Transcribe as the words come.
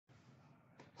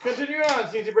Continue on.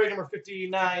 CNC break number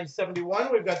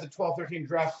 5971. We've got the 12-13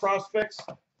 draft prospects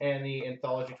and the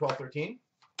Anthology 12-13.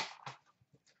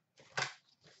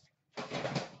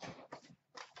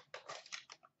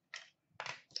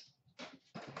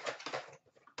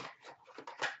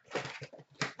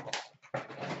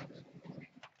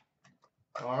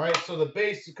 All right, so the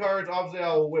base cards, obviously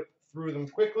I'll whip through them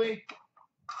quickly.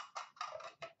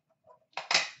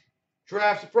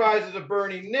 Draft surprises of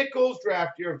Bernie Nichols,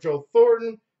 draft year of Joe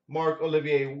Thornton,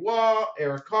 Marc-Olivier Waugh,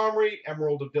 Eric Comrie,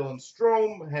 Emerald of Dylan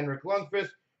Strome, Henrik Lundqvist,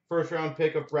 first round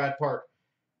pick of Brad Park.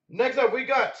 Next up, we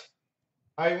got,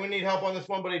 we need help on this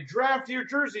one, but a draft year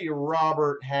jersey,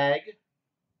 Robert Hagg.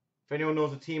 If anyone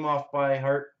knows the team off by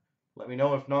heart, let me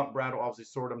know. If not, Brad will obviously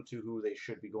sort them to who they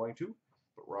should be going to,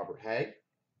 but Robert Hagg.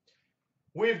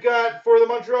 We've got, for the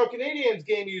Montreal Canadiens,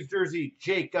 game used jersey,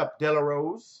 Jacob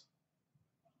Delarose.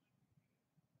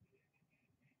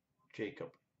 Jacob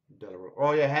Delarose.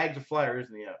 Oh, yeah, Hagg's a flyer,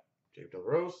 isn't he? Yeah, Jacob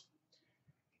Delarose.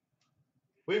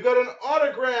 We've got an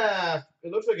autograph.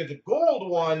 It looks like it's a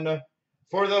gold one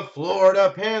for the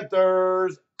Florida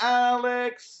Panthers,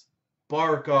 Alex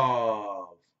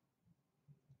Barkov.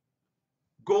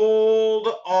 Gold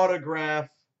autograph,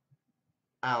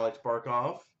 Alex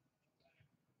Barkov.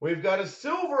 We've got a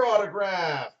silver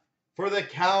autograph for the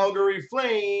Calgary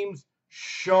Flames,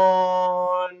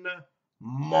 Sean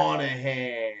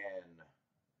Monahan.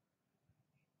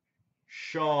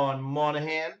 Sean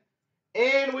Monahan.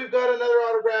 And we've got another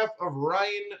autograph of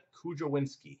Ryan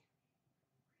Kujawinski.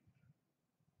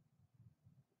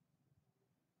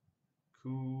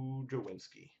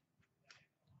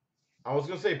 I was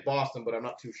going to say Boston, but I'm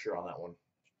not too sure on that one.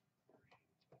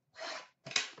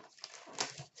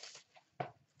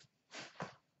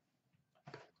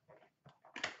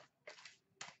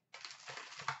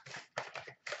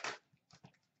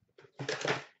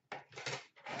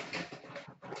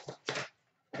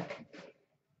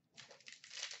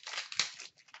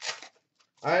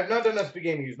 I have not done SB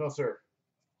game use, no sir.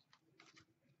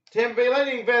 Tampa Bay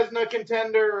Lightning Vezina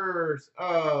contenders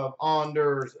of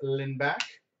Anders Lindback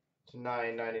to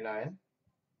 $9.99.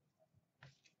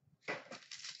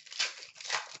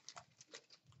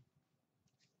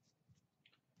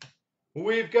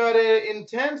 We've got an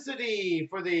intensity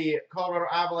for the Colorado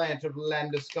Avalanche of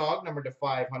Landeskog, number to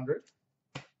 500.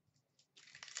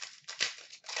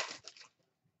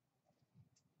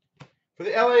 For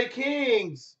the LA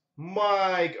Kings,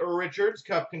 Mike Richards,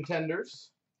 Cup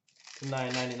contenders, to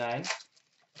 $9.99.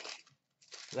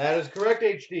 That is correct,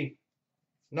 HD.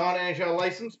 Non-NHL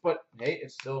license, but hey,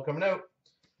 it's still coming out.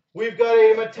 We've got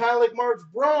a metallic marks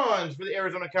bronze for the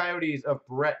Arizona Coyotes of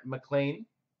Brett McLean.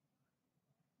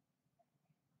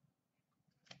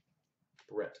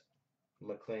 Brett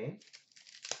McLean.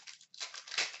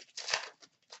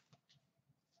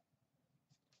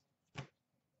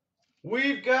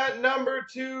 We've got number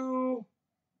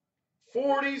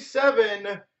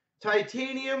 247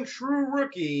 titanium true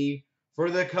rookie for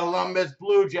the Columbus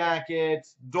Blue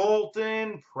Jackets,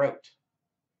 Dalton Prout.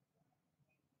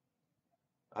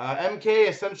 MK,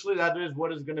 essentially that is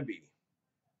what is going to be.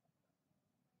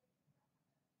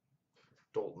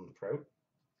 Dalton Prout.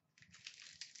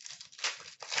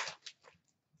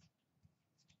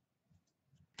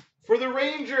 For the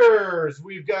Rangers,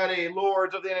 we've got a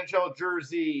Lords of the NHL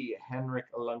jersey, Henrik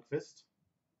Lundqvist.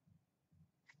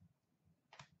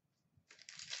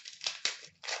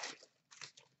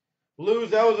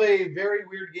 Blues, that was a very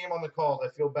weird game on the calls. I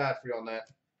feel bad for you on that.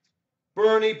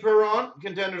 Bernie Perron,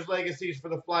 Contenders Legacies for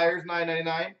the Flyers,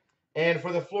 $9.99. And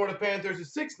for the Florida Panthers,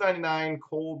 is $6.99,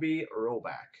 Colby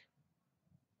Roback.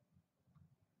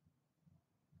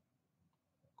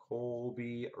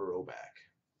 Colby Roback.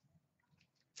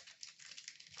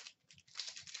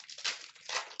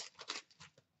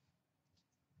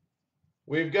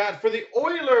 We've got for the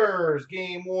Oilers,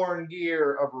 game-worn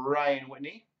gear of Ryan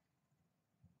Whitney.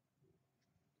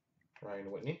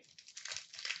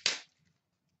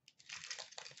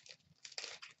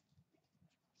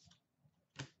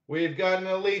 We've got an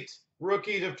elite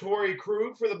rookies of Torrey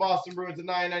Krug for the Boston Bruins at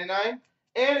 $9.99.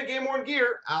 And a game-worn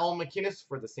gear, Al MacInnis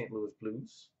for the St. Louis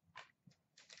Blues.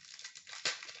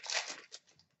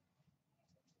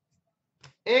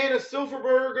 And a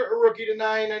Silverberg rookie to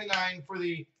 $9.99 for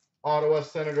the Ottawa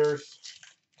Senators.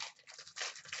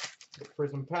 The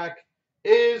Prism pack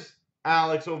is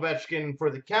Alex Ovechkin for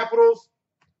the Capitals.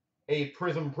 A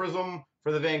Prism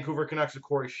for the Vancouver Canucks of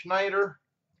Corey Schneider.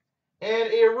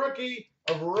 And a rookie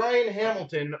of Ryan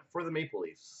Hamilton for the Maple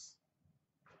Leafs.